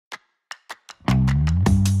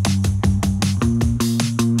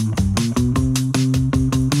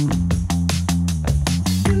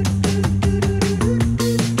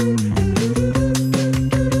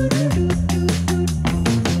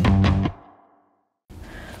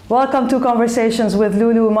Welcome to Conversations with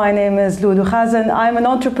Loulou. My name is Loulou Khazan. I'm an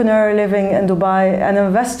entrepreneur living in Dubai, an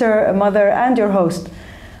investor, a mother, and your host.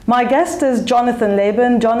 My guest is Jonathan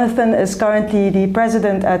Labin. Jonathan is currently the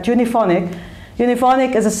president at Unifonic.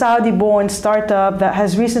 Unifonic is a Saudi-born startup that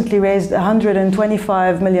has recently raised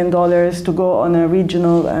 $125 million to go on a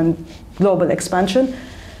regional and global expansion.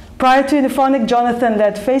 Prior to Unifonic, Jonathan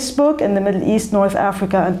led Facebook in the Middle East, North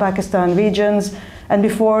Africa, and Pakistan regions. And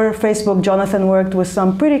before Facebook, Jonathan worked with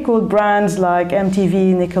some pretty cool brands like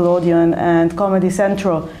MTV, Nickelodeon, and Comedy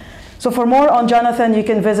Central. So for more on Jonathan, you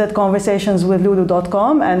can visit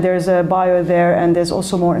conversationswithloulou.com, and there's a bio there, and there's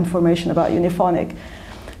also more information about Unifonic.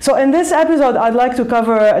 So in this episode, I'd like to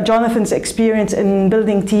cover Jonathan's experience in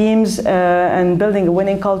building teams and building a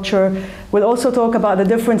winning culture. We'll also talk about the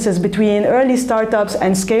differences between early startups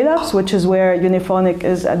and scale-ups, which is where Unifonic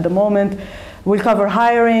is at the moment. We'll cover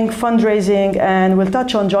hiring, fundraising, and we'll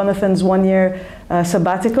touch on Jonathan's one-year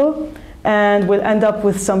sabbatical. And we'll end up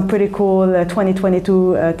with some pretty cool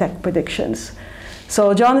 2022 tech predictions.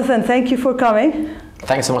 So Jonathan, thank you for coming.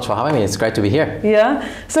 Thanks so much for having me. It's great to be here. Yeah.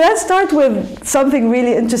 So let's start with something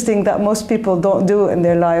really interesting that most people don't do in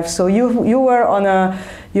their lives. So you were on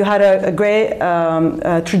you had a great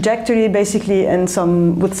trajectory, basically,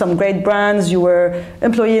 with some great brands. You were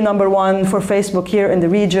employee #1 for Facebook here in the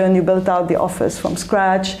region. You built out the office from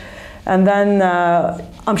scratch. And then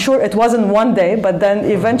I'm sure it wasn't one day, but then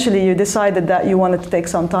eventually you decided that you wanted to take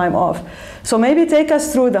some time off. So maybe take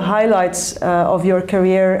us through the highlights of your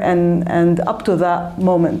career and up to that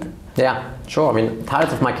moment. Yeah, sure. I mean,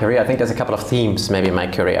 highlights of my career, I think there's a couple of themes maybe in my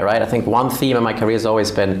career, right? I think one theme in my career has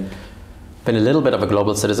always been a little bit of a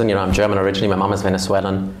global citizen. You know, I'm German originally, my mom is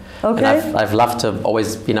Venezuelan. Okay. And I've loved to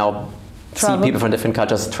always, see people from different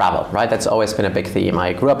cultures travel, right? That's always been a big theme.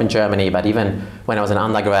 I grew up in Germany, but even when I was an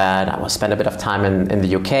undergrad, I spent a bit of time in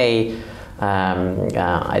the UK.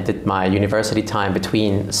 I did my university time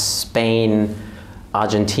between Spain,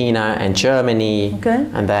 Argentina, and Germany. Okay.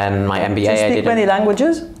 And then my MBA. Do you speak many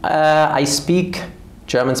languages? I speak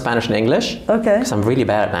German, Spanish, and English. Okay. Because I'm really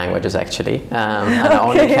bad at languages, actually. And I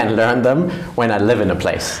only can learn them when I live in a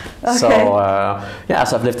place. Okay. So,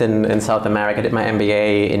 so I've lived in South America, did my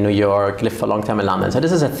MBA in New York, lived for a long time in London. So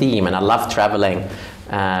this is a theme, and I love traveling,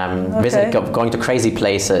 going to crazy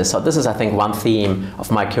places. So this is, I think, one theme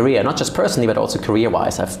of my career, not just personally, but also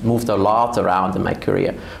career-wise. I've moved a lot around in my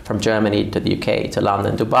career, from Germany to the UK, to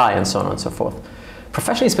London, Dubai, and so on and so forth.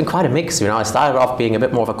 Professionally, it's been quite a mix. I started off being a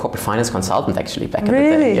bit more of a corporate finance consultant, actually, back in the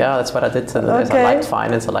day. Yeah, that's what I did. I liked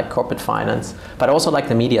finance, I liked corporate finance, but I also liked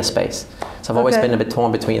the media space. So I've always been a bit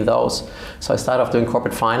torn between those. So I started off doing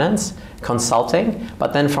corporate finance, consulting,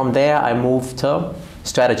 but then from there I moved to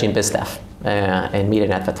strategy and biz dev in media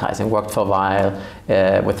and advertising. Worked for a while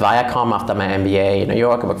with Viacom after my MBA in New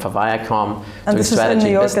York. I worked for Viacom doing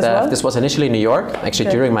strategy and biz dev. Well? This was initially in New York,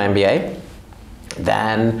 actually during my MBA.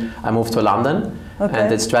 Then I moved to London. And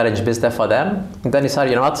did strategy biz dev for them. And then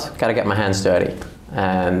decided, gotta get my hands dirty.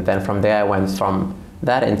 And then from there I went from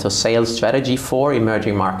that into sales strategy for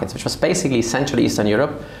emerging markets, which was basically Central Eastern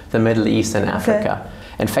Europe, the Middle East, and Africa.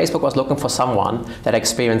 And Facebook was looking for someone that had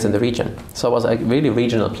experience in the region. So it was a really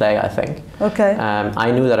regional play, I think. Okay.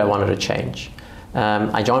 I knew that I wanted to change.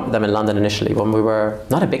 I joined them in London initially when we were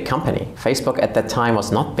not a big company. Facebook at that time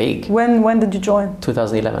was not big. When did you join?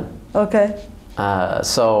 2011. Okay.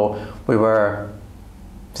 So we were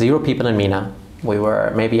 0 people in MENA. We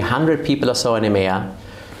were maybe 100 people or so in EMEA.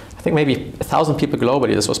 I think maybe 1,000 people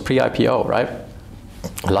globally. This was pre-IPO, right?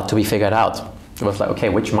 A lot to be figured out. It was like, okay,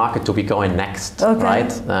 which market do we go in next, right?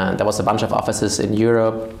 There was a bunch of offices in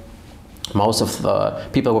Europe. Most of the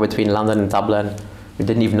people were between London and Dublin. We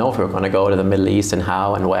didn't even know if we were going to go to the Middle East and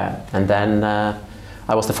how and where. And then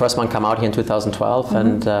I was the first one come out here in 2012,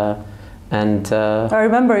 and I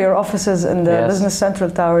remember your offices in the Business Central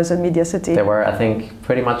Towers in Media City. They were, I think,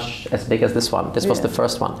 pretty much as big as this one. This was the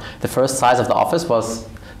first one. The first size of the office was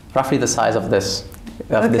roughly the size of this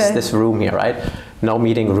this room here, right? No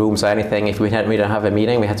meeting rooms or anything. If we didn't have a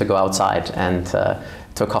meeting, we had to go outside and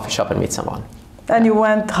to a coffee shop and meet someone. And you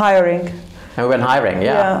went hiring. And we went hiring,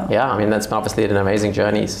 yeah. I mean, that's been obviously an amazing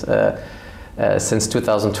journey since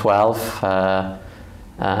 2012.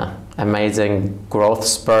 Amazing growth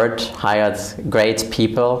spurt, hired great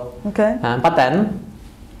people. Okay. But then,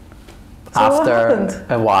 after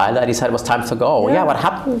a while, I decided it was time to go. Yeah, what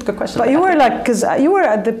happened? Good question. But you were because you were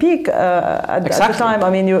at the peak at the time. I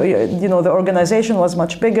mean, you know, the organization was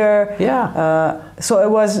much bigger. Yeah. So it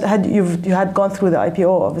was you had gone through the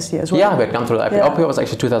IPO obviously as well. Yeah, we had gone through the IPO. Yeah. IPO was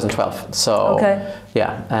actually 2012. So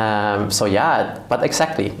yeah. So yeah, but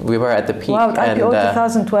exactly, we were at the peak. Wow, IPO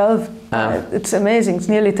 2012. It's amazing. It's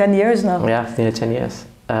nearly 10 years now. Yeah, nearly 10 years.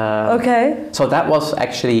 So that was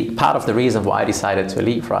actually part of the reason why I decided to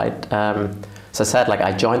leave, right? So I said, like,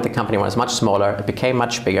 I joined the company when it was much smaller, it became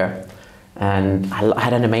much bigger, and I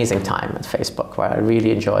had an amazing time at Facebook, where I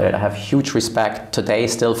really enjoyed it. I have huge respect today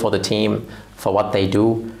still for the team, for what they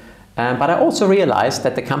do. But I also realized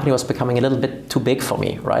that the company was becoming a little bit too big for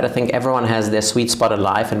me, right? I think everyone has their sweet spot in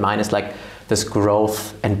life, and mine is like this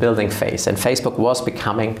growth and building phase. And Facebook was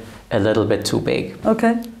becoming a little bit too big.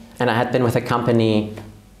 And I had been with the company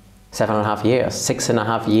 7.5 years,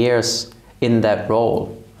 6.5 years in that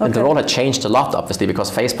role. And the role had changed a lot, obviously, because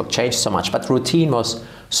Facebook changed so much. But routine was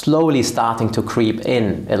slowly starting to creep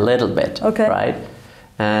in a little bit, right?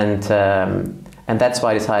 And that's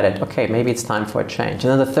why I decided, okay, maybe it's time for a change.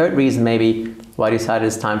 And then the third reason maybe why I decided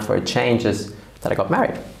it's time for a change is that I got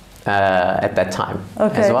married at that time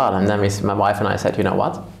as well. And then my wife and I said, you know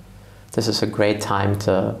what? This is a great time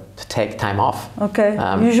to take time off.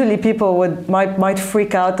 Usually people might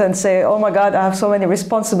freak out and say, oh my God, I have so many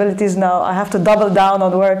responsibilities now, I have to double down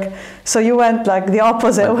on work. So you went like the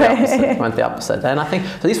opposite way. Went the opposite. And I think,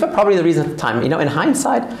 so these were probably the reasons at the time. You know, in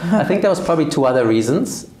hindsight, I think there was probably 2 other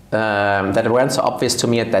reasons that weren't so obvious to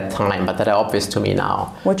me at that time, but that are obvious to me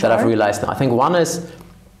now. Which I've realized now. I think one is,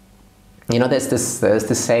 you know, there's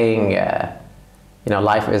this saying, you know,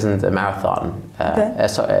 life isn't a marathon.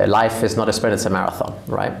 Life is not a sprint, it's a marathon,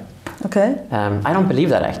 right? I don't believe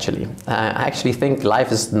that, actually. I actually think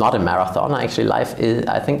life is not a marathon. I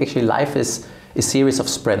think life is a series of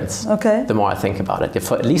sprints. The more I think about it,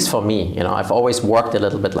 at least for me, you know, I've always worked a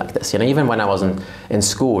little bit like this. You know, even when I was in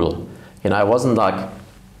school, you know, I wasn't like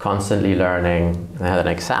constantly learning and I had an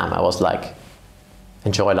exam. I was like,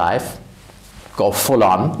 enjoy life, go full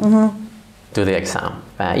on. Do the exam.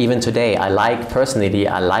 Even today, personally,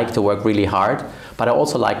 I like to work really hard, but I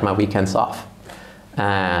also like my weekends off.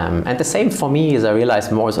 And the same for me is I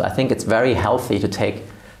realize more, so I think it's very healthy to take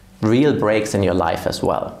real breaks in your life as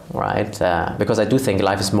well, right? Because I do think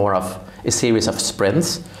life is more of a series of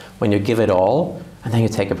sprints when you give it all, and then you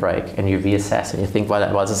take a break and you reassess and you think,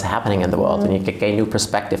 well, what is happening in the world? And you gain new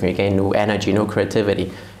perspective and you gain new energy, new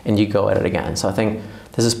creativity, and you go at it again. So I think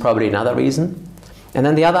this is probably another reason. And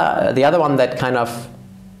then the other one that kind of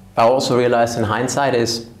I also realized in hindsight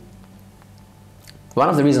is one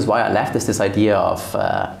of the reasons why I left is this idea of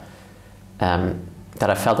that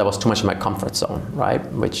I felt I was too much in my comfort zone, right?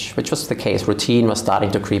 Which was the case. Routine was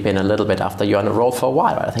starting to creep in a little bit after you're on a roll for a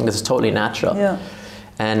while. Right? I think this is totally natural.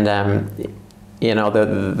 And you know,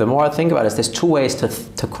 the more I think about it, there's 2 ways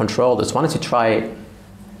to control this. One is to try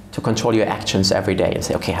to control your actions every day and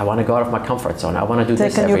say, okay, I want to go out of my comfort zone. I want to do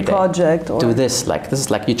this every day. Take a new project. Or do this. This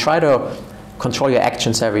is like you try to control your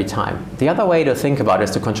actions every time. The other way to think about it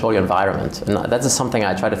is to control your environment. And that is something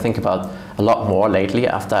I try to think about a lot more lately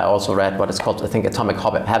after I also read what is called, I think, Atomic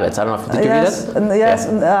Habits. I don't know if did you read it? Yes,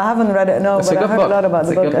 I haven't read it, no, but I heard a lot about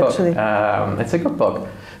the book, actually. It's a good book.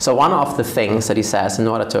 So one of the things that he says in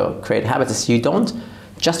order to create habits is you don't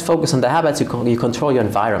just focus on the habits, you control your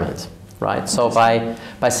environment. Right, so by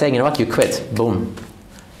saying, you know what, you quit, boom.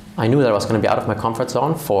 I knew that I was going to be out of my comfort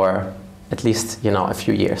zone for at least, you know, a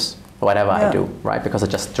few years, whatever I do, right? Because I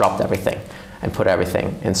just dropped everything and put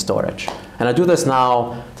everything in storage. And I do this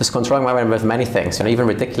now, this controlling my environment with many things, you know, even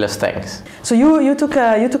ridiculous things. So you took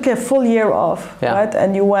a full year off, right?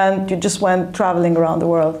 And you just went traveling around the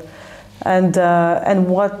world. And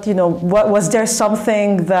what, you know, was there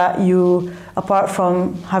something that you, apart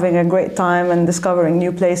from having a great time and discovering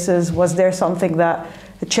new places, was there something that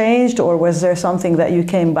changed, or was there something that you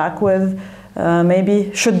came back with?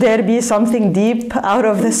 Maybe should there be something deep out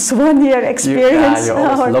of this 1 year experience? You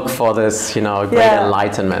always look for this, you know, great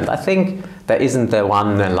enlightenment. I think there isn't the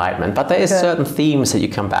one enlightenment, but there is certain themes that you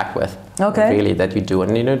come back with, really, that you do,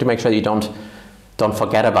 and you need to make sure you don't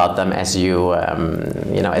forget about them as you,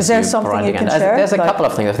 you know, as is there something you can share? There's a couple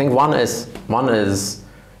of things. I think one is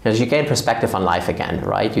you know, you gain perspective on life again,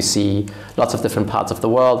 right? You see lots of different parts of the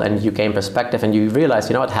world, and you gain perspective, and you realize,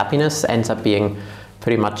 you know what, happiness ends up being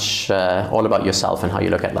pretty much all about yourself and how you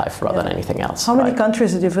look at life rather than anything else. How many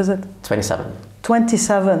countries did you visit? 27.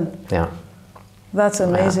 27. Yeah. That's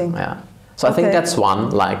amazing. Yeah. So I think that's one.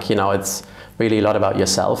 Like, you know, it's really a lot about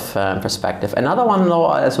yourself and perspective. Another one,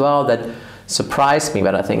 though, as well that surprised me,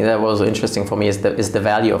 but I think that was interesting for me is the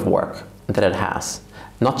value of work that it has.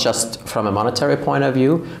 Not just from a monetary point of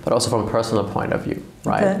view, but also from a personal point of view,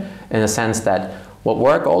 right? In the sense that what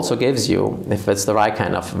work also gives you, if it's the right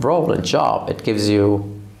kind of role and job, it gives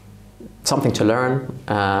you something to learn,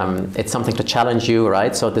 it's something to challenge you,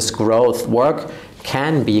 right? So this growth, work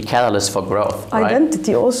can be a catalyst for growth. Right?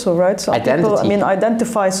 Identity also, right? Some people, I mean,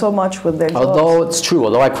 identify so much with their jobs. Although it's true,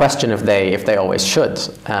 although I question if they always should.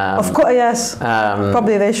 Of course, yes.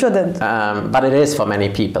 Probably they shouldn't. But it is for many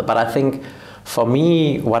people. But I think for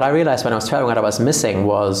me, what I realized when I was traveling, what I was missing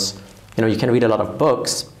was, you know, you can read a lot of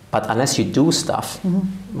books, but unless you do stuff,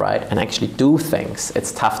 right, and actually do things,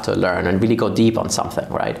 it's tough to learn and really go deep on something,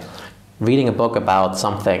 right? Reading a book about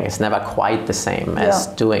something is never quite the same as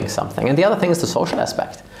doing something. And the other thing is the social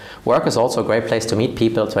aspect. Work is also a great place to meet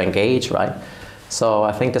people, to engage, right? So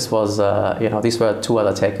I think this was, you know, these were two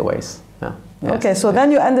other takeaways. Yeah. Yes. Okay, so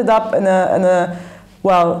then you ended up in a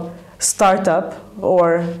well, startup,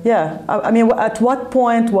 or I mean, at what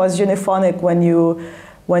point was Unifonic when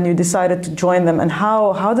you decided to join them, and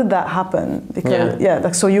how did that happen? Because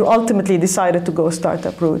like, so you ultimately decided to go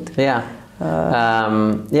startup route. Yeah.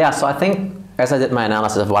 So I think as I did my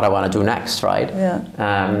analysis of what I want to do next, right?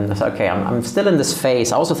 I thought, okay, I'm still in this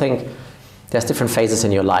phase. I also think there's different phases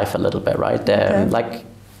in your life a little bit, right? Like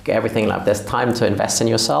everything, like there's time to invest in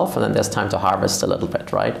yourself, and then there's time to harvest a little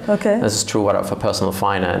bit, right? This is true for personal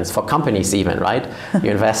finance, for companies even, right? You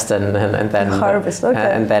invest and then harvest,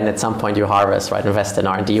 and then at some point you harvest, right? Invest in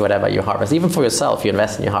R&D, whatever you harvest. Even for yourself, you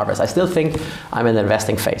invest and you harvest. I still think I'm in the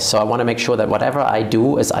investing phase, so I want to make sure that whatever I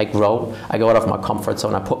do is I grow. I go out of my comfort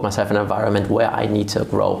zone. I put myself in an environment where I need to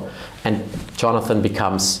grow, and Jonathan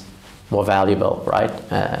becomes more valuable, right?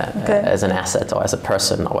 As an asset or as a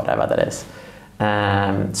person or whatever that is.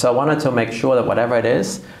 So I wanted to make sure that whatever it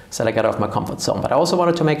is, so I get out of my comfort zone. But I also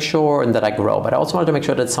wanted to make sure that I grow. But I also wanted to make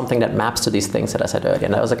sure that it's something that maps to these things that I said earlier.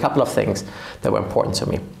 And there was a couple of things that were important to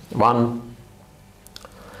me. One,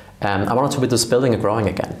 I wanted to be just building and growing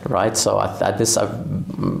again, right? So I had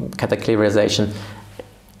the clear realization,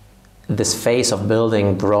 this phase of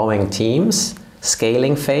building, growing teams,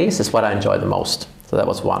 scaling phase is what I enjoy the most. So that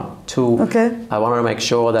was one. Two, I wanted to make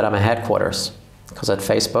sure that I'm at headquarters, because at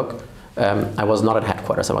Facebook, I was not at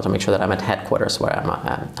headquarters. I want to make sure that I'm at headquarters where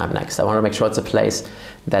I'm next. I want to make sure it's a place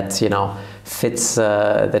that, you know, fits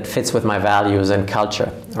with my values and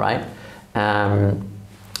culture, right? And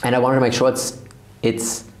I wanted to make sure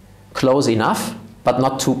it's close enough, but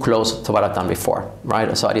not too close to what I've done before,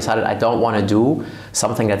 right? So I decided I don't want to do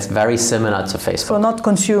something that's very similar to Facebook. So not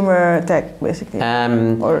consumer tech, basically?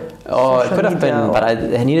 Or it could have been, but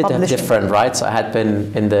I needed to have different, right? So I had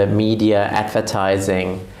been in the media,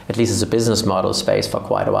 advertising, at least as a business model space for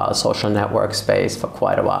quite a while, social network space for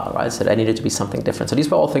quite a while, right? So I needed to be something different. So these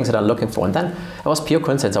were all things that I'm looking for. And then it was pure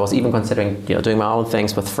coincidence. I was even considering, you know, doing my own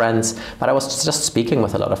things with friends, but I was just speaking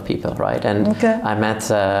with a lot of people, right? And I met,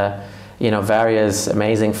 you know, various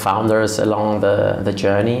amazing founders along the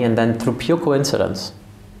journey. And then through pure coincidence,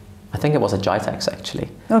 I think it was at GITEX actually.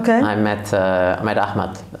 I met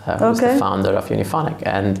Ahmed, who's the founder of Unifonic,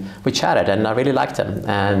 and we chatted, and I really liked him.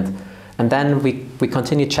 And then we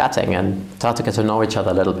continued chatting and started to get to know each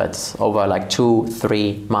other a little bit over like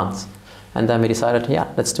 2-3 months. And then we decided,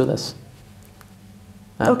 let's do this.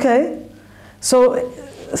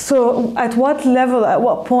 So at what level, at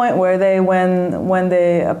what point were they when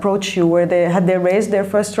they approached you? Had they raised their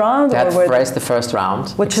first round? They had raised the first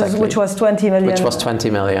round. Which was 20 million. Which was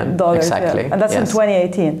 $20 million. Exactly. And that's in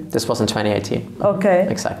 2018. This was in 2018.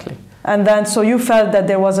 Exactly. And then, so you felt that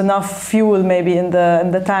there was enough fuel maybe in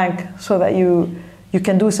the tank so that you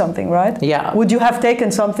can do something, right? Yeah. Would you have taken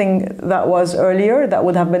something that was earlier, that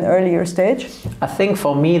would have been earlier stage? I think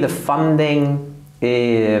for me, the funding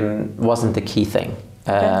wasn't the key thing.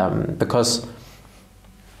 Because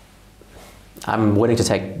I'm willing to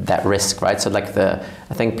take that risk, right? So like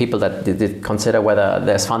I think people that did consider whether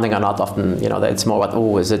there's funding or not, often, you know, it's more about,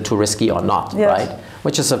 oh, is it too risky or not, right?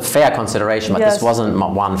 Which is a fair consideration, but this wasn't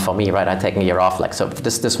one for me, right? I'd taken a year off, like, so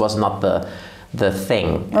this was not the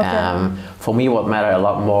thing. For me, what mattered a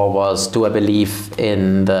lot more was, do I believe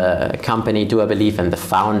in the company? Do I believe in the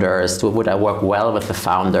founders? Would I work well with the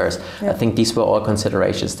founders? I think these were all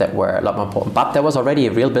considerations that were a lot more important. But there was already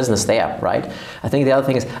a real business there, right? I think the other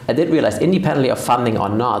thing is, I did realize, independently of funding or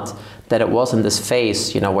not, that it was in this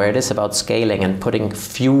phase, you know, where it is about scaling and putting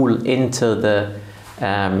fuel into the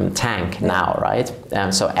tank now, right?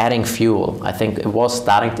 So adding fuel, I think it was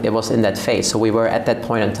in that phase. So we were at that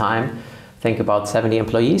point in time, I think about 70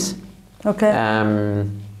 employees. With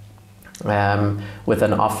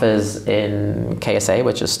an office in KSA,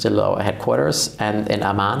 which is still our headquarters, and in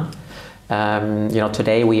Amman. You know,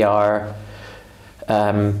 today we are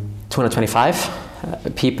 225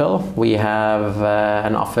 people. We have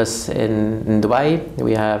an office in Dubai.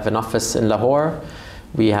 We have an office in Lahore.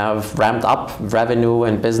 We have ramped up revenue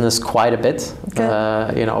and business quite a bit.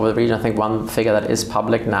 You know, over the region. I think one figure that is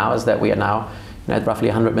public now is that we are now at roughly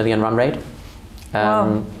 100 million run rate.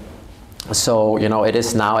 Wow. So, you know, it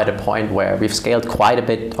is now at a point where we've scaled quite a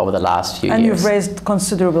bit over the last few years. And you've raised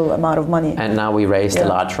considerable amount of money. And now we raised a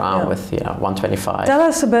large round with, you know, 125. Tell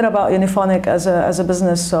us a bit about Unifonic as a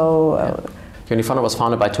business. So, Unifonic was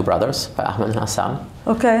founded by two brothers, by Ahmed and Hassan.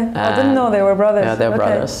 Okay, I didn't know they were brothers. Yeah, they're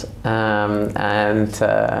brothers.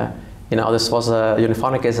 You know, this was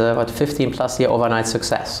Unifonic is about 15 plus year overnight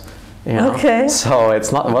success. You know? Okay. So it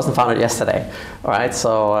wasn't founded yesterday, all right?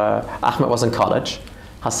 So Ahmed was in college,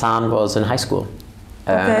 Hassan was in high school,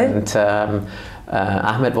 and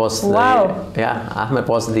Ahmed was Ahmed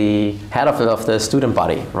was the head of the student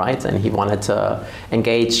body, right? And he wanted to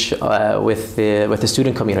engage with the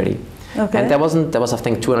student community. Okay. And there was I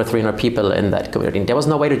think 200, 300 people in that community. There was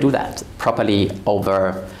no way to do that properly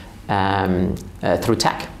over through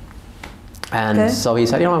tech. And so he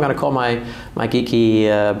said, you know, I'm going to call my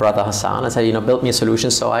geeky brother Hassan and say, you know, build me a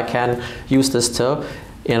solution so I can use this to,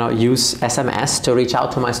 you know, use SMS to reach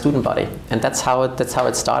out to my student body. And that's how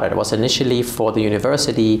it started. It was initially for the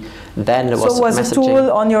university. Then it was messaging. A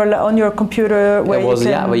tool on your computer where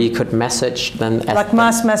where you could message like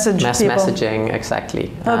mass messaging,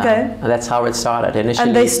 exactly. Okay. And that's how it started initially.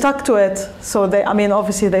 And they stuck to it. So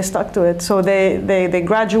obviously they stuck to it. So they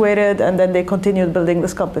graduated and then they continued building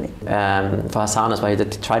this company. For Hassan as well, he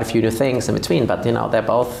tried a few new things in between, but you know, they're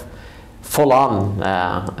both full on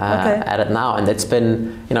at it now, and it's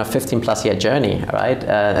been, you know, a 15 plus year journey, right?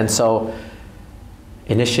 And so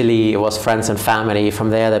initially it was friends and family. From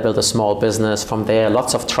there they built a small business. From there,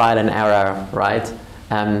 lots of trial and error, right?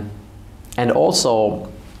 And also,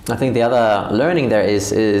 I think the other learning there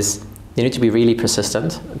is you need to be really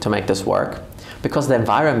persistent to make this work, because the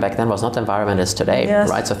environment back then was not the environment it is today,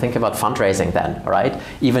 right? So think about fundraising then, right?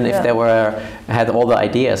 Even if they had all the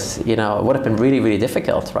ideas, you know, it would have been really, really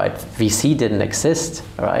difficult, right? VC didn't exist,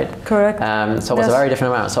 right? Correct. So it was a very different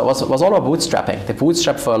environment. So it was all about bootstrapping. They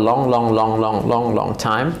bootstrapped for a long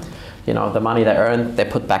time. You know, the money they earned, they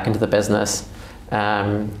put back into the business.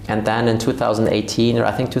 And then in 2018, or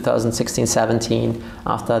I think 2016, 17,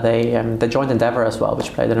 after they joined Endeavor as well,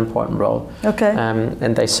 which played an important role. Okay.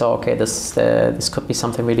 And they saw, okay, this could be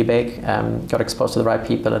something really big. Got exposed to the right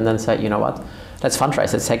people, and then said, you know what, let's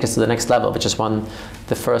fundraise. Let's take this to the next level. Which is when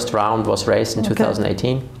the first round was raised in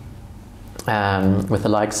 2018, with the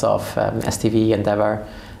likes of STV, Endeavor,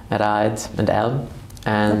 Ride, and Elm,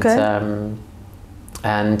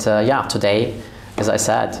 and today, as I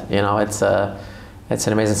said, you know, it's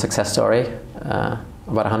an amazing success story.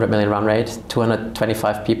 About 100 million run rate,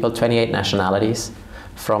 225 people, 28 nationalities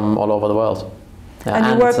from all over the world.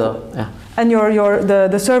 And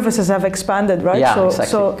the services have expanded, right? Yeah,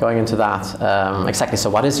 exactly. So going into that, exactly. So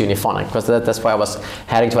what is Unifonic? Because that's why I was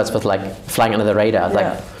heading towards, with like flying under the radar.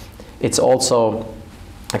 Like, it's also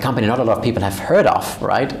a company not a lot of people have heard of,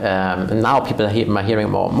 right? And now people are hearing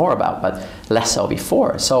more and more about, but less so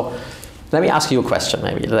before. So let me ask you a question,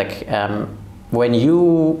 maybe. Like, when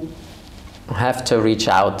you have to reach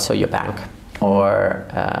out to your bank or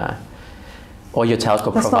your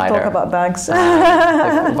telco provider. Let's not talk about banks.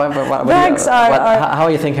 How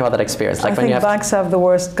are you thinking about that experience? Like, I think banks have the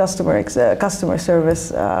worst customer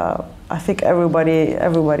service. I think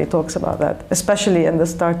everybody talks about that, especially in the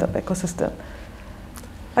startup ecosystem.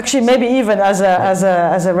 Actually, maybe even as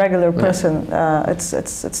a regular person,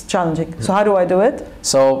 it's challenging. So how do I do it?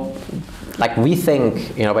 So, like, we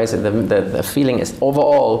think, you know, basically the feeling is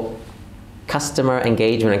overall customer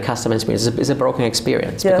engagement and customer experience is a broken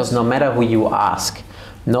experience, because no matter who you ask,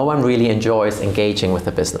 no one really enjoys engaging with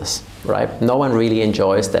the business, right? No one really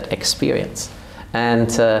enjoys that experience. And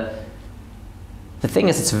the thing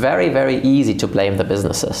is, it's very, very easy to blame the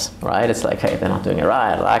businesses, right? It's like, hey, they're not doing it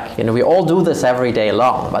right. Like, you know, we all do this every day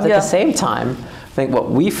long. But at the same time, I think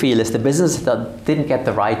what we feel is the business that didn't get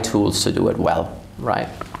the right tools to do it well, right?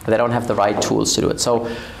 They don't have the right tools to do it. So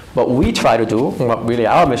what we try to do, what really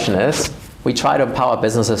our mission is, we try to empower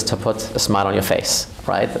businesses to put a smile on your face,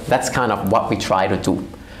 right? That's kind of what we try to do.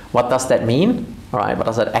 What does that mean? All right, what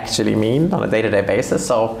does that actually mean on a day-to-day basis?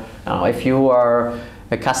 So if you are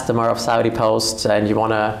a customer of Saudi Post and you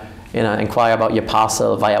want to, you know, inquire about your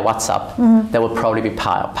parcel via WhatsApp, that will probably be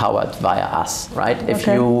powered via us, right? If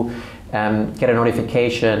you get a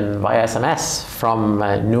notification via SMS from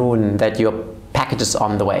Noon that your package is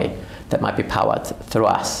on the way, that might be powered through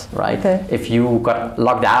us, right? Okay. If you got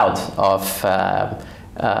logged out of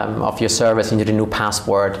your service and you need a new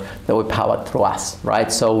password, that will be powered through us,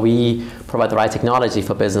 right? So we provide the right technology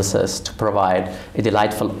for businesses to provide a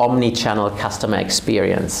delightful omni-channel customer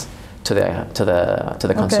experience to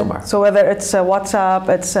the consumer. So whether it's WhatsApp,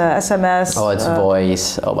 it's SMS, or it's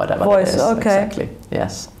voice, or whatever. Voice, it is. okay. Exactly.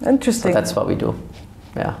 Yes. Interesting. So that's what we do.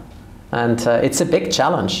 Yeah. And it's a big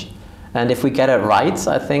challenge. And if we get it right,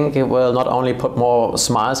 I think it will not only put more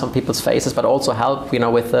smiles on people's faces, but also help,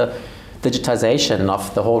 with the digitization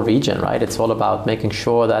of the whole region, right? It's all about making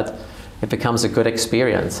sure that it becomes a good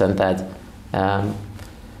experience and that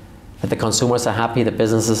the consumers are happy, the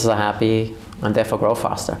businesses are happy, and therefore grow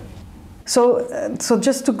faster. So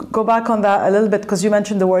just to go back on that a little bit, because you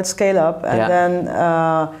mentioned the word scale up, and then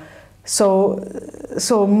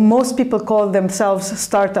so most people call themselves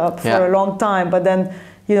startup for a long time, but then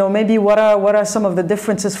maybe what are some of the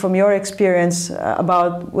differences from your experience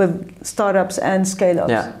with startups and scale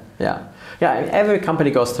ups? Yeah, every company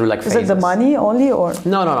goes through phases. Is it the money only, or?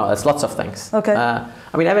 No, it's lots of things. Okay.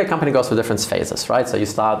 Every company goes through different phases, right? So you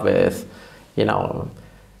start with,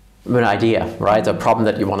 an idea, right? A problem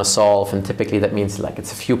that you want to solve, and typically that means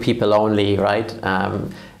it's a few people only, right?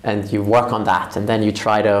 And you work on that, and then you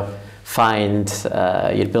try to find,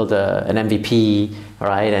 you build an MVP,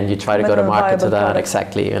 right? And you try to go to market to that,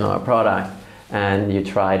 exactly, a product. And you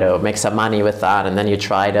try to make some money with that, and then you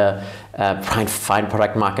try to find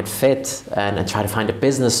product market fit and try to find a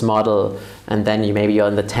business model, and then you're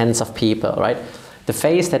in the tens of people, right? The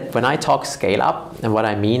phase that when I talk scale up, and what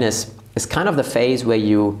I mean is kind of the phase where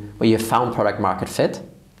you have found product market fit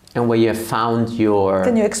and where you have found your...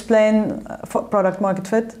 Can you explain product market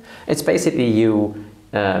fit? It's basically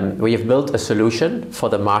where you've built a solution for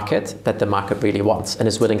the market that the market really wants and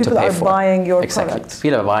is willing to pay for. People are buying your product.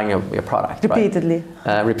 People are buying your product. Repeatedly.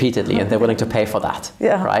 Right? Repeatedly, and they're willing to pay for that.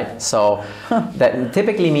 Yeah. Right? So that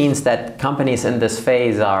typically means that companies in this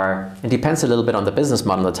phase it depends a little bit on the business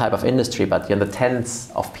model, the type of industry, but you're in the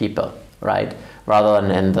tens of people, right? Rather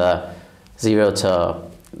than in the 0 to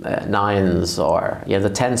 9s or the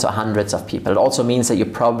tens or hundreds of people. It also means that you're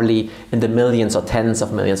probably in the millions or tens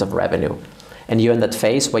of millions of revenue. And you're in that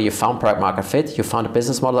phase where you found product market fit, you found a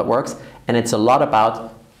business model that works, and it's a lot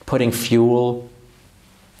about putting fuel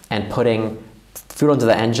into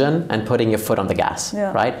the engine and putting your foot on the gas,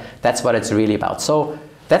 right? That's what it's really about. So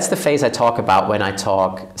that's the phase I talk about when I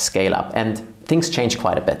talk scale up. And things change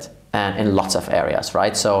quite a bit in lots of areas,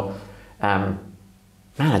 right? So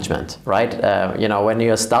management, right? When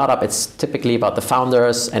you're a startup, it's typically about the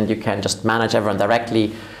founders and you can just manage everyone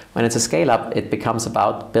directly. When it's a scale-up, it becomes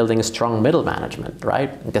about building a strong middle management,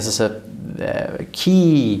 right? This is a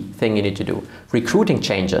key thing you need to do. Recruiting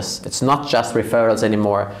changes. It's not just referrals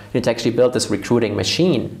anymore. You need to actually build this recruiting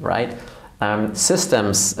machine, right?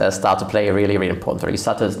 Systems start to play a really, really important role.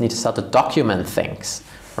 You need to start to document things,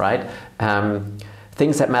 right?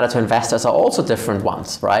 Things that matter to investors are also different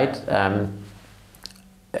ones, right?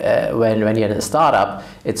 When you're in a startup,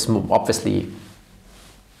 it's obviously...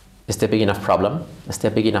 Is there a big enough problem? Is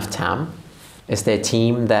there a big enough TAM? Is there a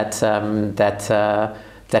team that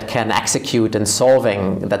can execute in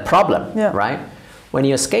solving that problem, right? When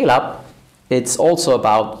you scale up, it's also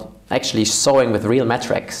about actually showing with real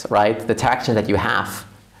metrics, right? The traction that you have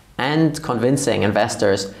and convincing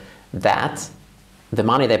investors that the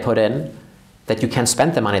money they put in, that you can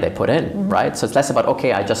spend the money they put in, right? So it's less about,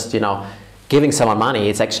 okay, I just, giving someone money.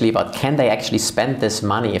 It's actually about, can they actually spend this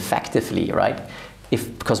money effectively, right?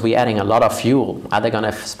 Because we're adding a lot of fuel, are they going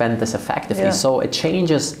to spend this effectively? So it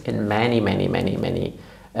changes in many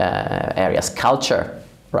areas. Culture,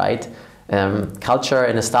 right? Culture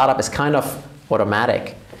in a startup is kind of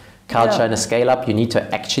automatic. Culture in a scale-up, you need to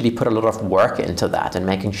actually put a lot of work into that and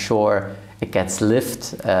making sure it gets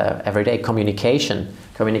lived every day. Communication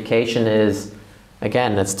is,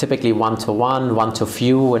 again, it's typically one-to-one,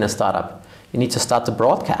 one-to-few in a startup. You need to start to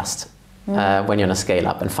broadcast. When you're in a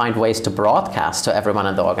scale-up and find ways to broadcast to everyone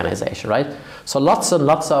in the organization, right? So lots and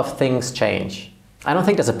lots of things change. I don't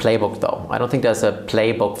think there's a playbook though. I don't think there's a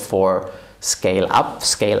playbook for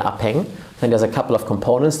scale-upping. I think there's a couple of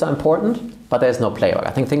components that are important, but there's no playbook.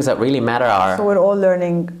 I think things that really matter are... So we're all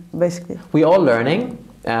learning, basically. We're all learning.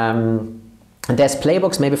 And there's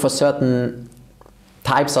playbooks maybe for certain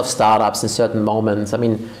types of startups in certain moments.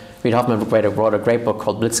 Reid Hoffman wrote a great book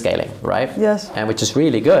called Blitzscaling, right? Yes. And which is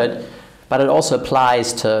really good. But it also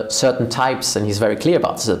applies to certain types, and he's very clear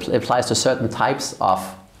about this. It applies to certain types of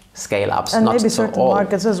scale-ups. And maybe certain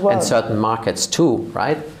markets as well. And certain markets too,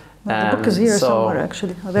 right? The book is here somewhere,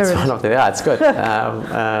 actually. Oh, there it is. It's good.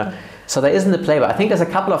 So there isn't a playbook. I think there's a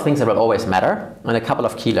couple of things that will always matter, and a couple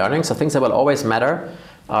of key learnings. So things that will always matter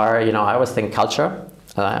are, I always think culture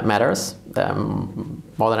matters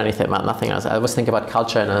more than nothing else. I always think about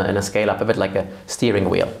culture in a scale-up a bit like a steering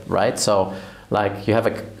wheel, right? So like you have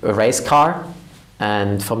a race car,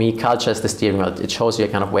 and for me, culture is the steering wheel. It shows you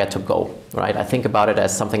kind of where to go, right? I think about it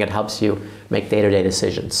as something that helps you make day-to-day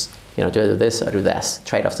decisions. Do I do this or do this?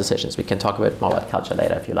 Trade-off decisions. We can talk a bit more about culture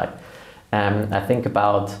later if you like. I think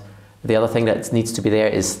about The other thing that needs to be there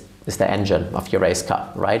is the engine of your race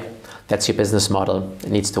car, right? That's your business model. It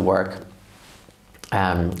needs to work.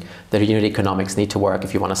 The unit economics need to work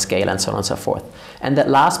if you want to scale and so on and so forth. And that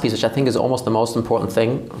last piece, which I think is almost the most important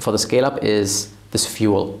thing for the scale up, is this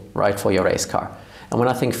fuel, right, for your race car. And when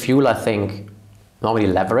I think fuel, I think normally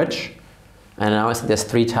leverage. And I always think there's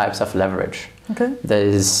 3 types of leverage. Okay.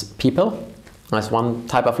 There's people. That's one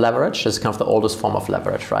type of leverage. It's kind of the oldest form of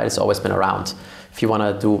leverage, right? It's always been around. If you want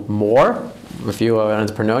to do more, if you are an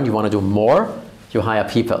entrepreneur and you want to do more, you hire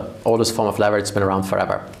people. Oldest form of leverage has been around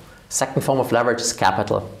forever. Second form of leverage is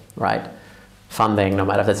capital, right? Funding, no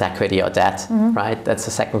matter if it's equity or debt, right? That's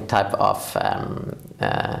the second type of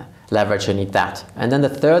leverage. You need that. And then the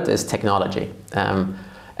third is technology.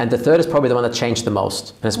 And the third is probably the one that changed the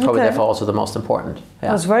most. And it's probably therefore also the most important. Yeah.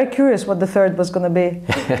 I was very curious what the third was going to be.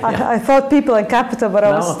 I thought people and capital, but I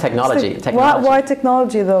was... technology. Why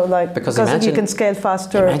technology though? Like, because you can scale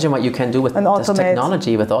faster. Imagine what you can do with this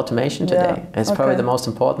technology, with automation today. Yeah. It's probably the most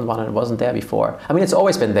important one, and it wasn't there before. I mean, it's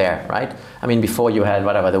always been there, right? I mean, before you had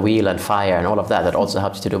whatever, the wheel and fire and all of that, that also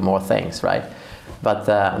helps you to do more things, right? But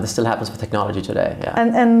this still happens with technology today. Yeah.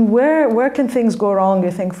 And where can things go wrong,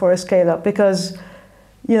 you think, for a scale up? Because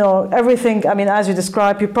you know, everything, I mean, as you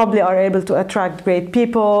described, you probably are able to attract great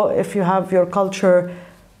people if you have your culture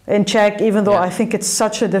in check, even though I think it's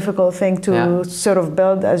such a difficult thing to sort of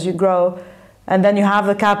build as you grow. And then you have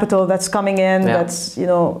the capital that's coming in, that's, you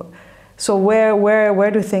know, so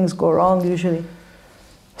where do things go wrong usually?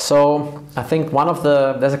 So I think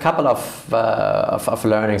there's a couple of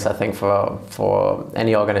learnings, I think, for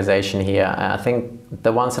any organization here. I think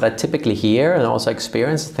the ones that I typically hear and also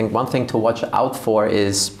experience, I think one thing to watch out for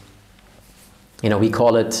is, you know, we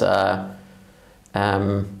call it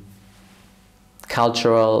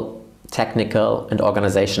cultural, technical, and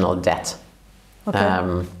organizational debt.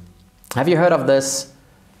 Okay. Have you heard of this?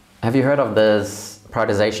 Have you heard of this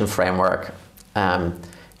prioritization framework?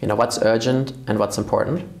 You know, what's urgent and what's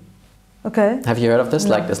important. Okay. Have you heard of this?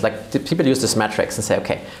 No. Like this, people use this metrics and say,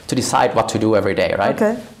 okay, to decide what to do every day, right?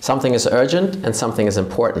 Okay. Something is urgent and something is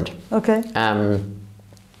important. Okay.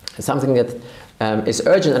 Something that is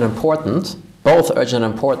urgent and important, both urgent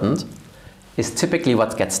and important, is typically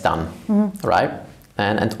what gets done, right?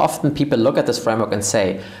 And often people look at this framework and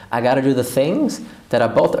say, I got to do the things that are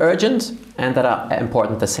both urgent and that are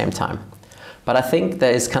important at the same time. But I think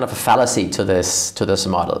there is kind of a fallacy to this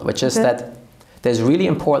model, which is that there's really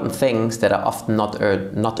important things that are often not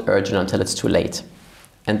urgent until it's too late.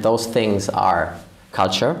 And those things are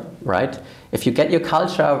culture, right? If you get your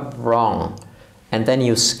culture wrong and then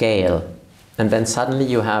you scale, and then suddenly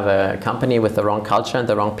you have a company with the wrong culture and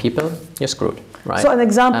the wrong people, you're screwed, right? So an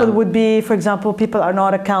example would be, for example, people are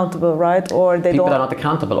not accountable, right? Or people are not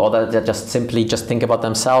accountable, or they just simply think about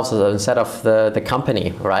themselves instead of the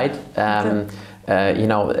company, right? You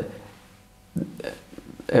know,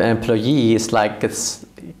 an employee is like, it's,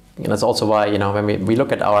 you know, it's also why, you know, when we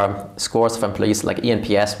look at our scores of employees, like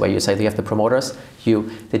ENPS, where you say you have the promoters,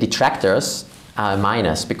 the detractors are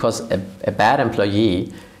minus, because a bad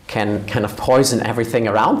employee can kind of poison everything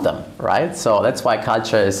around them, right? So that's why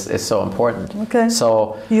culture is so important. Okay.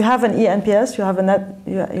 So you have an ENPS, you have an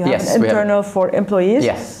internal for employees?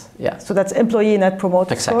 Yes. Yeah. So that's employee net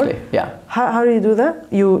promoter score? Exactly, yeah. How do you do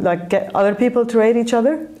that? You like get other people to rate each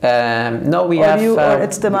other? No, we have... or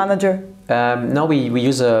it's the manager? No, we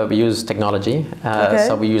use technology.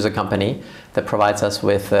 So we use a company that provides us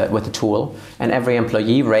with a tool, and every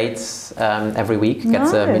employee rates every week,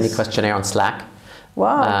 gets a mini questionnaire on Slack.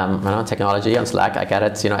 Wow. Technology on Slack, I get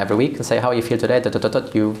it, you know, every week, and say how you feel today.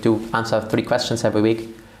 You do answer 3 questions every week,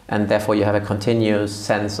 and therefore you have a continuous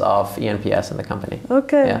sense of ENPS in the company.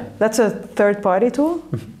 Okay. Yeah. That's a third-party tool.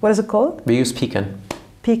 What is it called? We use Pecan.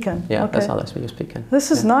 Pecan. Yeah, that's how we use Pecan. This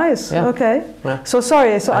is nice. Yeah. Okay. Yeah. So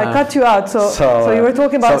sorry, I cut you out. So you were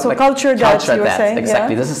talking about culture debt, you were saying.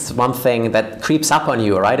 Exactly. This is one thing that creeps up on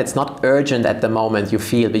you, right? It's not urgent at the moment you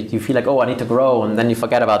feel, but you feel like, oh, I need to grow, and then you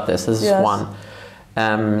forget about this. This is one.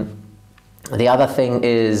 The other thing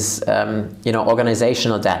is, you know,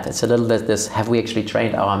 organizational debt. It's a little bit this, have we actually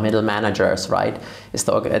trained our middle managers, right? Does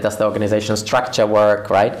the organizational structure work,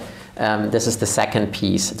 right? This is the second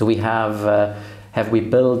piece. Do we have we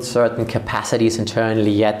built certain capacities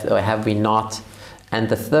internally yet, or have we not? And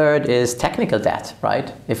the third is technical debt,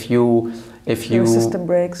 right? If you system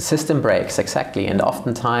breaks. System breaks, exactly. And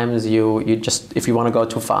oftentimes you just, if you want to go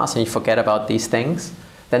too fast and you forget about these things,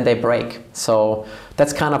 then they break. So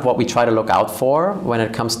that's kind of what we try to look out for when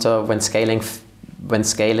it comes to when scaling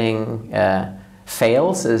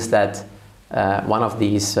fails, is that one of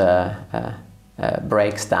these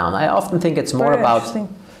breaks down. I often think it's more about,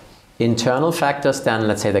 internal factors than,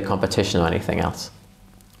 let's say, the competition or anything else.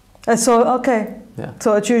 Okay. Yeah.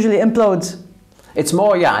 So it usually implodes. It's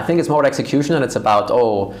more, yeah, I think it's more execution, and it's about,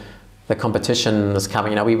 the competition is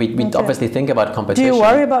coming. You know, we obviously think about competition. Do you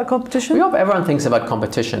worry about competition? Everyone thinks about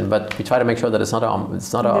competition, but we try to make sure that it's not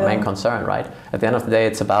our main concern, right? At the end of the day,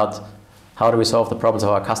 it's about how do we solve the problems of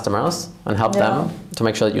our customers and help them to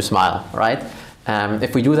make sure that you smile, right?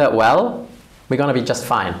 If we do that well, we're going to be just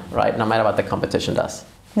fine, right? No matter what the competition does.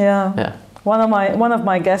 Yeah. Yeah. One of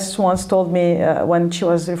my guests once told me when she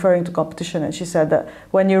was referring to competition, and she said that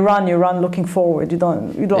when you run looking forward. You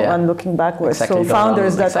don't run looking backwards. Exactly. So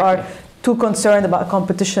founders that are too concerned about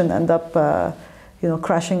competition end up,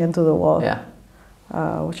 crashing into the wall. Yeah.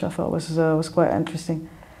 Which I thought was quite interesting.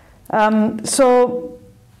 So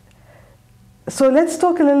let's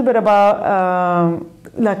talk a little bit about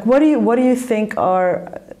what do you think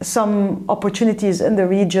are some opportunities in the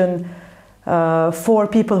region for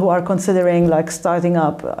people who are considering starting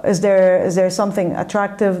up? Is there something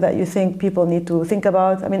attractive that you think people need to think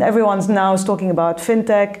about? I mean, everyone's now talking about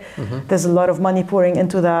fintech. Mm-hmm. There's a lot of money pouring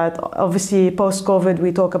into that. Obviously, post-COVID,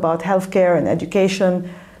 we talk about healthcare and education.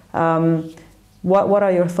 What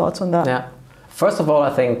are your thoughts on that? Yeah. First of all, I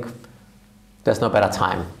think there's no better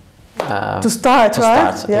time. To start,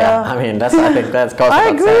 right? Yeah. I mean, I think that's goes I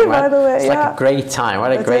agree, saying, right? by the way. It's like a great time.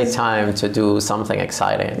 What a great time to do something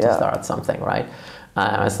exciting, to start something, right?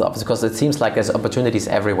 Because it seems like there's opportunities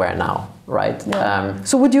everywhere now, right? Yeah.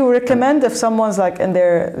 So would you recommend if someone's in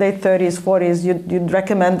their late 30s, 40s, you'd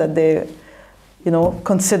recommend that they,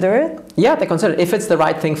 consider it? Yeah, they consider it if it's the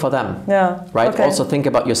right thing for them. Yeah. Right. Okay. Also think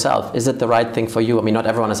about yourself. Is it the right thing for you? I mean, not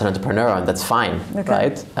everyone is an entrepreneur, and that's fine,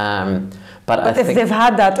 right? But if they've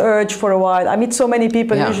had that urge for a while, I meet so many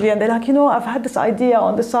people usually, and they're like, I've had this idea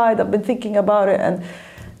on the side, I've been thinking about it, and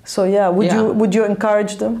so would you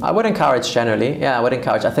encourage them? I would encourage generally. Yeah, I would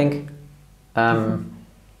encourage. I think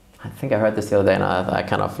I heard this the other day, and I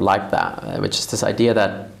kind of liked that, which is this idea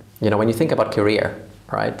that when you think about career,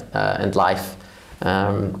 right, and life,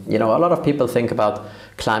 a lot of people think about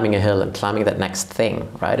climbing a hill and climbing that next thing,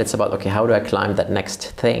 right? It's about, okay, how do I climb that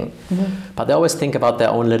next thing? Mm-hmm. But they always think about their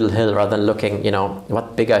own little hill rather than looking,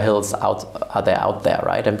 what bigger hills are there out there,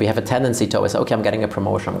 right? And we have a tendency to always say, okay, I'm getting a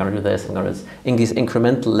promotion, I'm going to do this, I'm going to do this, in these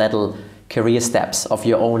incremental little career steps of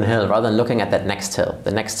your own hill, rather than looking at that next hill,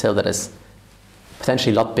 the next hill that is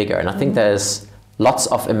potentially a lot bigger. And I think there's lots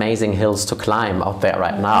of amazing hills to climb out there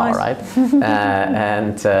right now, right?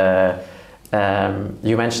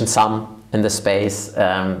 You mentioned some in the space.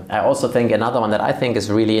 I also think another one that I think is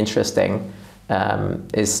really interesting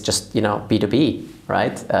is just B2B,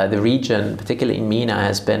 right? The region, particularly in MENA,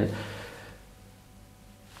 has been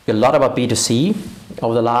a lot about B2C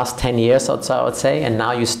over the last 10 years or so, I would say, and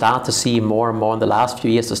now you start to see more and more in the last few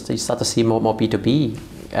years, you start to see more B2B.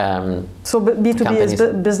 So B2B companies.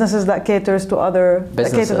 Is businesses that caters to other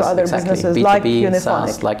businesses, B2B, like Unifonic.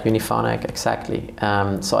 SaaS, like Unifonic, exactly.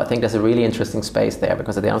 So I think there's a really interesting space there,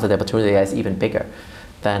 because at the end of the day, the opportunity is even bigger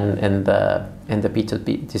than in the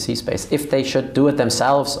B2C space. If they should do it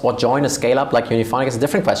themselves or join a scale-up like Unifonic is a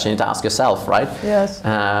different question you need to ask yourself, right? Yes.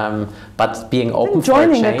 But being open for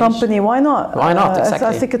joining a change, a company, why not? Why not? Exactly.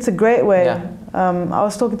 I think it's a great way. Yeah. I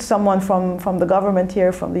was talking to someone from the government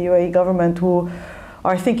here, from the UAE government, who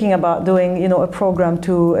are thinking about doing, a program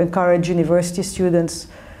to encourage university students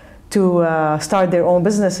to start their own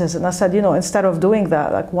businesses. And I said, instead of doing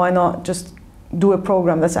that, why not just do a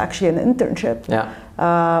program that's actually an internship?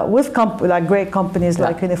 Yeah. With great companies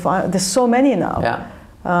like Unifonic. There's so many now. Yeah.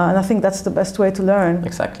 And I think that's the best way to learn.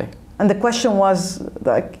 Exactly. And the question was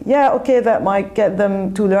that might get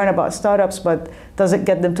them to learn about startups, but does it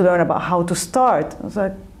get them to learn about how to start? I was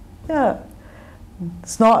like,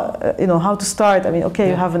 it's not, how to start. I mean,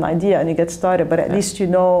 you have an idea and you get started, but at least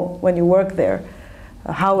when you work there,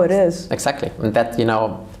 how it is. Exactly. And that,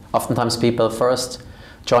 oftentimes people first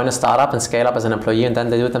join a startup and scale up as an employee, and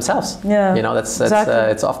then they do it themselves. Yeah. That's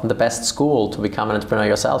it's often the best school to become an entrepreneur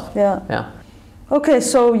yourself. Yeah. Yeah. Okay,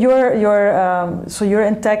 so you're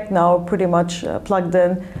in tech now, pretty much plugged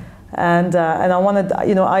in. And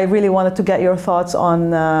I really wanted to get your thoughts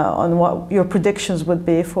on what your predictions would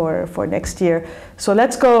be for next year. So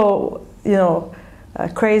let's go,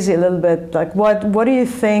 crazy a little bit. What do you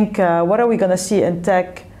think? What are we going to see in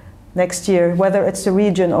tech next year? Whether it's the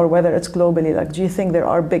region or whether it's globally. Do you think there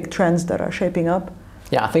are big trends that are shaping up?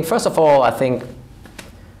 Yeah, I think first of all, I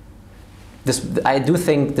do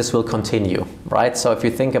think this will continue, right? So if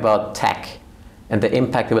you think about tech and the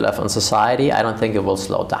impact it will have on society, I don't think it will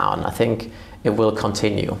slow down. I think it will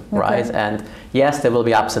continue, right? And yes, there will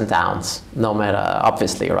be ups and downs, no matter,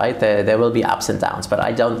 obviously, right? There will be ups and downs, but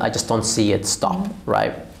I just don't see it stop,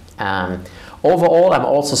 right? Overall, I'm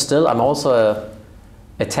also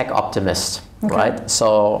a tech optimist, right?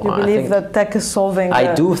 So you believe that tech is solving.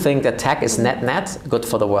 I do think that tech is net good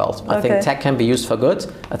for the world. I think tech can be used for good.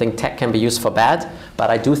 I think tech can be used for bad. But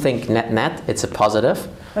I do think net it's a positive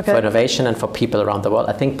for innovation and for people around the world.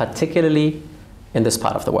 I think particularly in this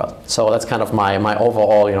part of the world. So that's kind of my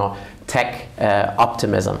overall, tech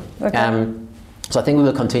optimism. So I think we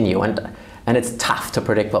will continue, and it's tough to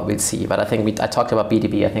predict what we'll see. But I think I talked about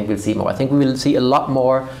B2B. I think we'll see more. I think we will see a lot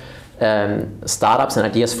more startups and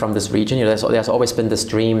ideas from this region. There's always been this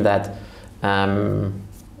dream that I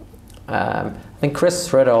think Chris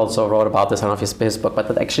Schroeder also wrote about this. I don't know if his book, but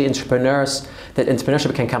that actually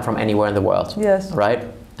entrepreneurship can come from anywhere in the world. Yes. Right.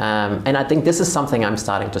 And I think this is something I'm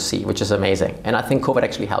starting to see, which is amazing. And I think COVID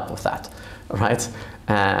actually helped with that, right?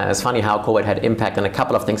 It's funny how COVID had impact on a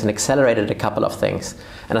couple of things and accelerated a couple of things.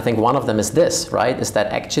 And I think one of them is this, right? Is that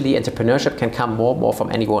actually entrepreneurship can come more from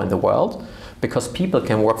anywhere in the world because people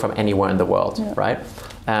can work from anywhere in the world, right?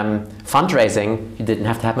 Fundraising, you didn't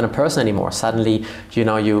have to happen in person anymore. Suddenly,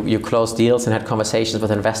 you closed deals and had conversations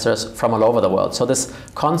with investors from all over the world. So this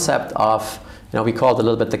concept of we call it a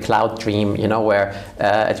little bit the cloud dream, where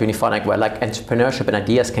at Unifonic, where like entrepreneurship and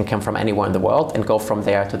ideas can come from anywhere in the world and go from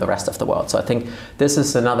there to the rest of the world. So I think this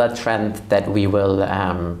is another trend that we will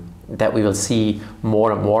see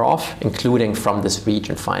more and more of, including from this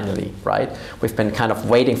region finally, right? We've been kind of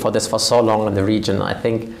waiting for this for so long in the region. I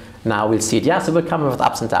think now we'll see it. Yes, it will come with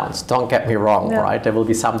ups and downs. Don't get me wrong, right? There will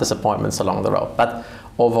be some disappointments along the road. But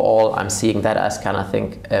overall, I'm seeing that as kind of, I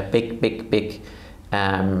think, a big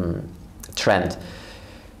trend.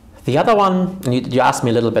 The other one, and you asked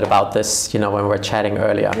me a little bit about this, when we were chatting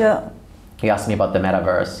earlier. Yeah. You asked me about the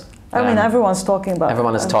metaverse. I mean, everyone's talking about it.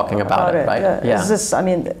 Everyone is talking about it, right? Yeah. Is this,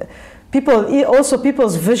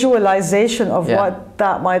 people's visualization of what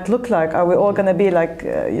that might look like. Are we all going to be like,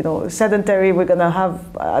 sedentary? We're going to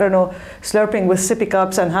have, I don't know, slurping with sippy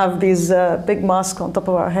cups and have these big masks on top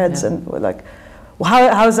of our heads, and we're like,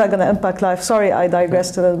 how is that going to impact life? Sorry, I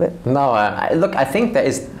digressed a little bit. No, look, I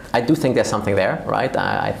do think there's something there, right?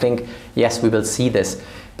 I think, yes, we will see this,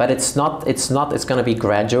 but it's going to be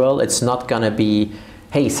gradual. It's not going to be,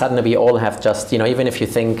 hey, suddenly we all have just, even if you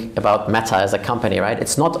think about Meta as a company, right?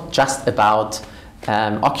 It's not just about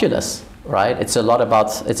Oculus, right? It's about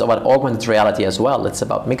augmented reality as well. It's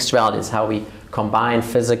about mixed reality. It's how we combine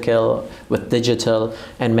physical with digital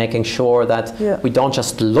and making sure that we don't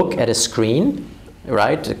just look at a screen,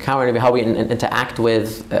 right? Currently, how we interact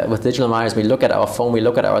with digital environments, we look at our phone, we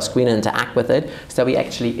look at our screen and interact with it, so we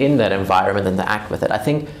actually in that environment interact with it. I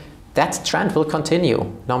think that trend will continue,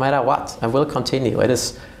 no matter what. It will continue. It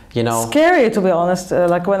is, scary, to be honest.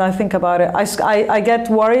 Like when I think about it, I get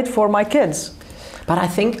worried for my kids. But I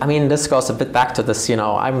think, this goes a bit back to this,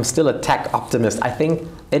 I'm still a tech optimist. I think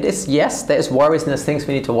it is, yes, there's worries and there's things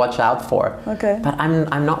we need to watch out for. Okay. But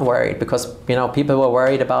I'm not worried because, people were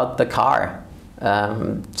worried about the car.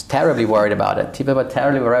 Terribly worried about it. People were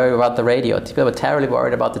terribly worried about the radio. People were terribly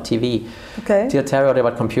worried about the TV. Okay. People were terribly worried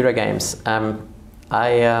about computer games.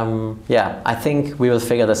 I think we will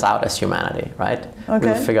figure this out as humanity, right? Okay.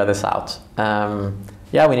 We'll figure this out.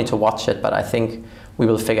 We need to watch it, but I think we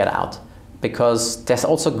will figure it out because there's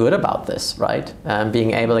also good about this, right?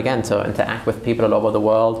 Being able again to interact with people all over the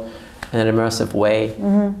world in an immersive way,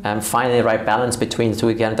 finding the right balance between the two.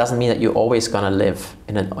 Again, it doesn't mean that you're always going to live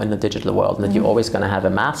in a digital world and that you're always going to have a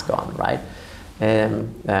mask on, right?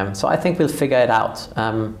 So I think we'll figure it out.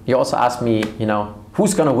 You also asked me,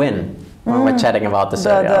 who's going to win when we're chatting about this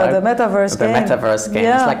area, right? The metaverse game. The metaverse game.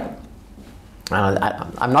 Yeah. It's like,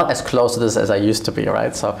 I'm not as close to this as I used to be,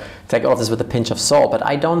 right? So take all of this with a pinch of salt. But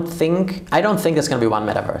I don't think there's going to be one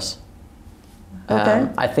metaverse. Okay.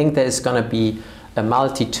 I think there's going to be a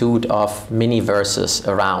multitude of mini-verses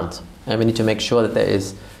around, and we need to make sure that there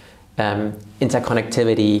is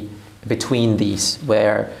interconnectivity between these,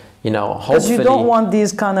 where hopefully. Because you don't want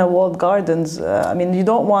these kind of walled gardens. You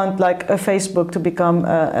don't want like a Facebook to become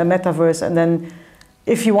a metaverse, and then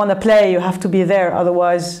if you want to play, you have to be there.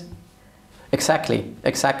 Otherwise. Exactly.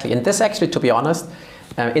 And this actually, to be honest,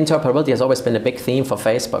 interoperability has always been a big theme for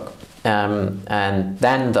Facebook. And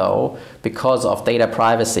then, though, because of data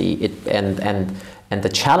privacy and the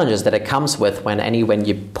challenges that it comes with when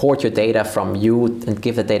you port your data from you and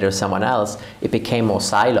give the data to someone else, it became more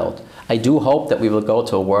siloed. I do hope that we will go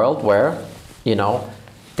to a world where,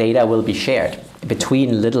 data will be shared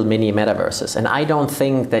between little mini metaverses. And I don't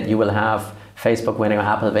think that you will have Facebook winning or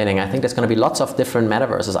Apple winning. I think there's going to be lots of different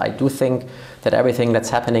metaverses. I do think that everything that's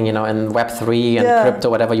happening, in Web3 and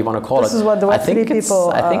crypto, whatever you want to call this is what the Web3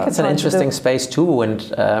 people I think it's an interesting space too,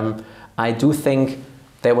 and I do think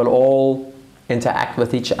they will all interact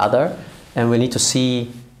with each other, and we need to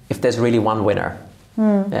see if there's really one winner.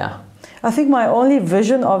 Yeah. I think my only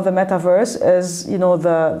vision of the metaverse is, you know,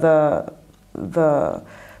 the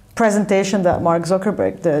presentation that Mark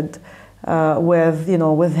Zuckerberg did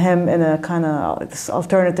with him in a kind of this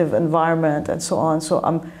alternative environment and so on. So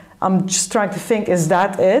I'm just trying to think: is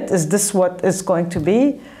that it? Is this what it's going to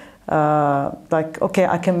be? Like, okay,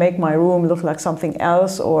 I can make my room look like something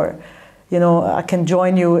else, or, you know, I can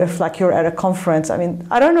join you if like you're at a conference. I mean,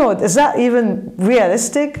 I don't know. Is that even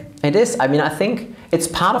realistic? It is. I mean, I think it's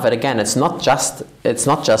part of it. Again, it's not just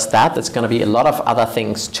that. It's going to be a lot of other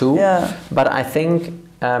things too. Yeah. But I think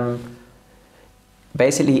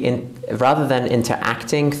basically, rather than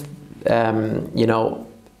interacting, you know,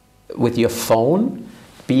 with your phone,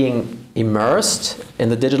 being immersed in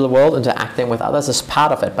the digital world, interacting with others is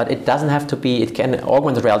part of it, but it doesn't have to be. It can,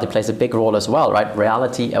 augmented reality plays a big role as well, right?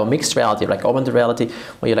 Reality or mixed reality, like augmented reality,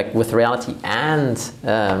 where you're like with reality and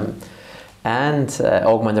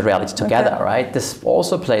augmented reality together, right? This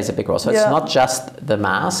also plays a big role. So it's not just the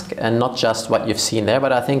mask and not just what you've seen there,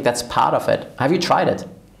 but I think that's part of it. Have you tried it?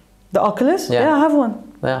 The Oculus? Yeah, I have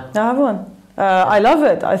one. Yeah, I have one. I love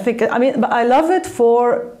it. But I love it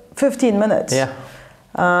for 15 minutes. Yeah.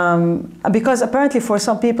 Because apparently for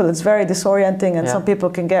some people it's very disorienting, and some people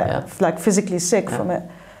can get like physically sick from it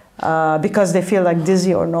because they feel like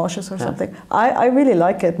dizzy or nauseous or something. I really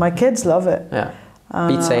like it. My kids love it. Yeah.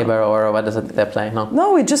 Beat Saber, or what is it they're playing?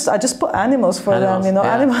 No, I just put animals for them. You know,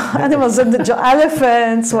 animals and the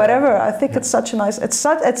elephants, whatever. I think it's such a nice. It's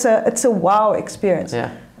a wow experience.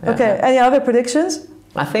 Yeah. Okay. Any other predictions?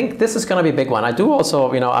 I think this is going to be a big one. I do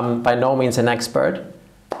also, you know, I'm by no means an expert,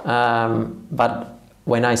 but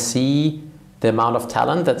when I see the amount of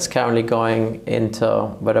talent that's currently going into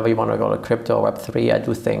whatever you want to call it, crypto or Web3, I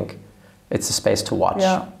do think it's a space to watch.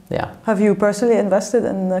 Yeah. Have you personally invested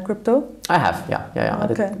in crypto? I have, yeah.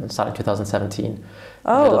 Okay. I started in 2017.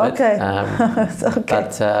 Oh, okay. Okay.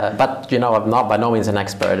 But you know, I'm not by no means an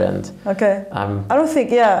expert, and okay. I don't think.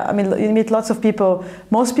 Yeah, I mean, you meet lots of people.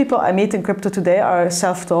 Most people I meet in crypto today are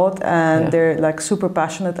self-taught, and they're like super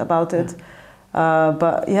passionate about it.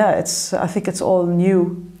 But yeah, I think it's all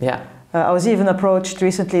new. Yeah. I was even approached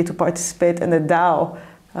recently to participate in a DAO,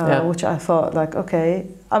 which I thought like, okay,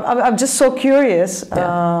 I'm just so curious.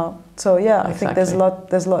 So yeah, I think there's a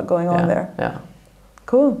lot going on there. Yeah.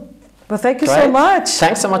 Cool. Well, thank you so much.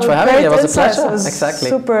 Thanks so much for having me. It was a pleasure. It was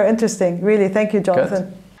super interesting. Really, thank you, Jonathan.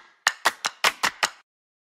 Good.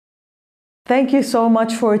 Thank you so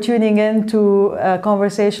much for tuning in to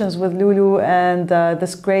Conversations with Loulou and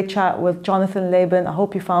this great chat with Jonathan Labin. I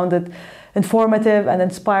hope you found it informative and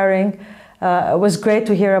inspiring. It was great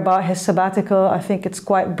to hear about his sabbatical. I think it's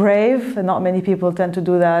quite brave, and not many people tend to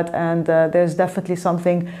do that, and there's definitely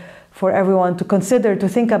something for everyone to consider, to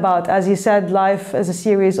think about. As he said, life is a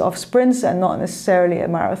series of sprints and not necessarily a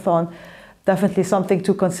marathon. Definitely something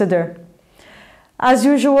to consider. As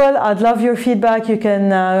usual, I'd love your feedback. You can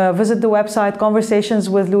visit the website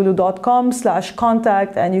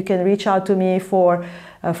conversationswithloulou.com/contact, and you can reach out to me for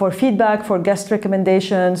feedback, for guest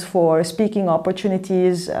recommendations, for speaking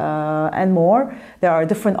opportunities, and more. There are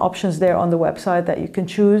different options there on the website that you can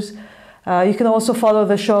choose. You can also follow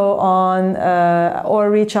the show on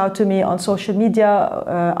or reach out to me on social media.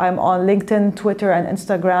 I'm on LinkedIn, Twitter, and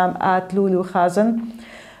Instagram at Loulou Khazen.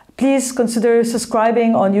 Please consider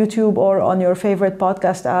subscribing on YouTube or on your favorite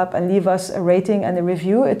podcast app, and leave us a rating and a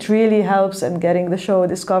review. It really helps in getting the show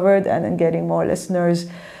discovered and in getting more listeners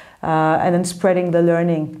and in spreading the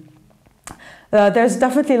learning. There's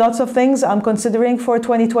definitely lots of things I'm considering for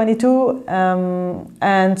 2022,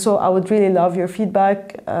 and so I would really love your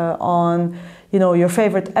feedback on, you know, your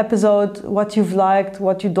favorite episode, what you've liked,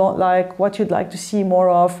 what you don't like, what you'd like to see more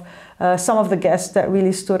of, some of the guests that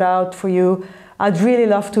really stood out for you. I'd really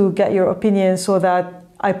love to get your opinion so that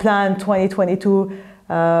I plan 2022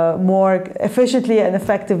 more efficiently and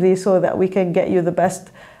effectively, so that we can get you the best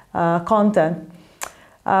content.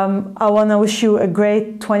 I want to wish you a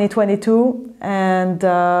great 2022 and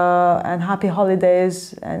happy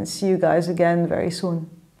holidays, and see you guys again very soon.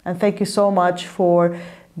 And thank you so much for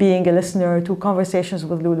being a listener to Conversations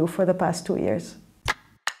with Loulou for the past 2 years.